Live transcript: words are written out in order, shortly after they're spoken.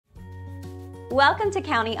Welcome to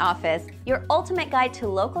County Office, your ultimate guide to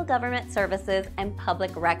local government services and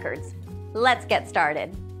public records. Let's get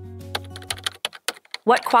started.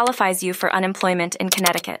 What qualifies you for unemployment in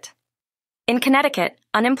Connecticut? In Connecticut,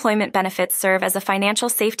 unemployment benefits serve as a financial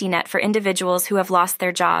safety net for individuals who have lost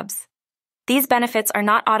their jobs. These benefits are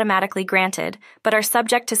not automatically granted, but are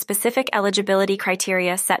subject to specific eligibility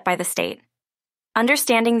criteria set by the state.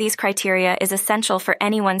 Understanding these criteria is essential for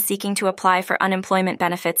anyone seeking to apply for unemployment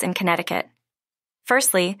benefits in Connecticut.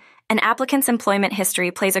 Firstly, an applicant's employment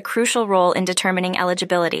history plays a crucial role in determining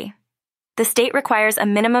eligibility. The state requires a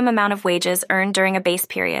minimum amount of wages earned during a base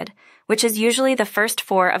period, which is usually the first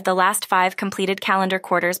 4 of the last 5 completed calendar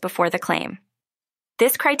quarters before the claim.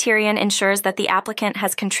 This criterion ensures that the applicant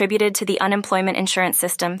has contributed to the unemployment insurance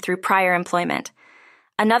system through prior employment.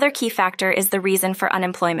 Another key factor is the reason for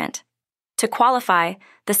unemployment. To qualify,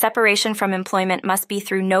 the separation from employment must be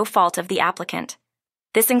through no fault of the applicant.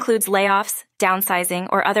 This includes layoffs, downsizing,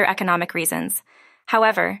 or other economic reasons.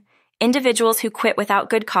 However, individuals who quit without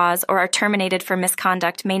good cause or are terminated for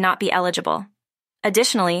misconduct may not be eligible.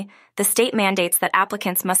 Additionally, the state mandates that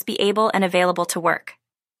applicants must be able and available to work.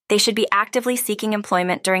 They should be actively seeking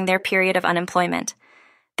employment during their period of unemployment.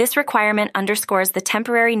 This requirement underscores the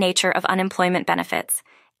temporary nature of unemployment benefits,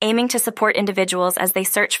 aiming to support individuals as they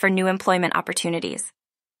search for new employment opportunities.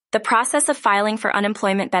 The process of filing for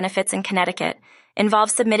unemployment benefits in Connecticut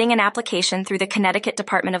involves submitting an application through the Connecticut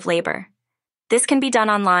Department of Labor. This can be done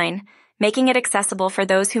online, making it accessible for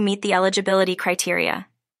those who meet the eligibility criteria.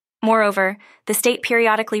 Moreover, the state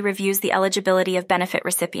periodically reviews the eligibility of benefit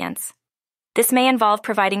recipients. This may involve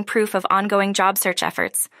providing proof of ongoing job search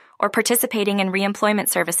efforts or participating in reemployment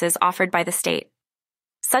services offered by the state.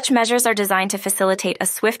 Such measures are designed to facilitate a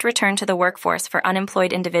swift return to the workforce for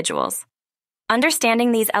unemployed individuals.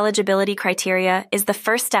 Understanding these eligibility criteria is the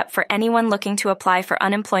first step for anyone looking to apply for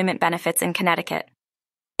unemployment benefits in Connecticut.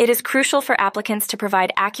 It is crucial for applicants to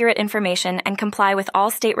provide accurate information and comply with all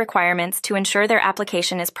state requirements to ensure their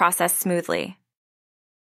application is processed smoothly.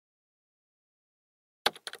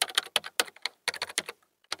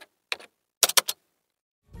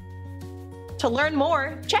 To learn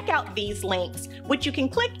more, check out these links, which you can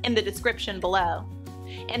click in the description below.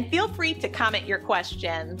 And feel free to comment your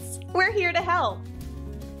questions. We're here to help.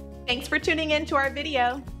 Thanks for tuning in to our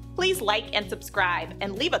video. Please like and subscribe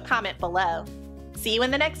and leave a comment below. See you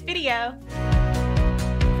in the next video.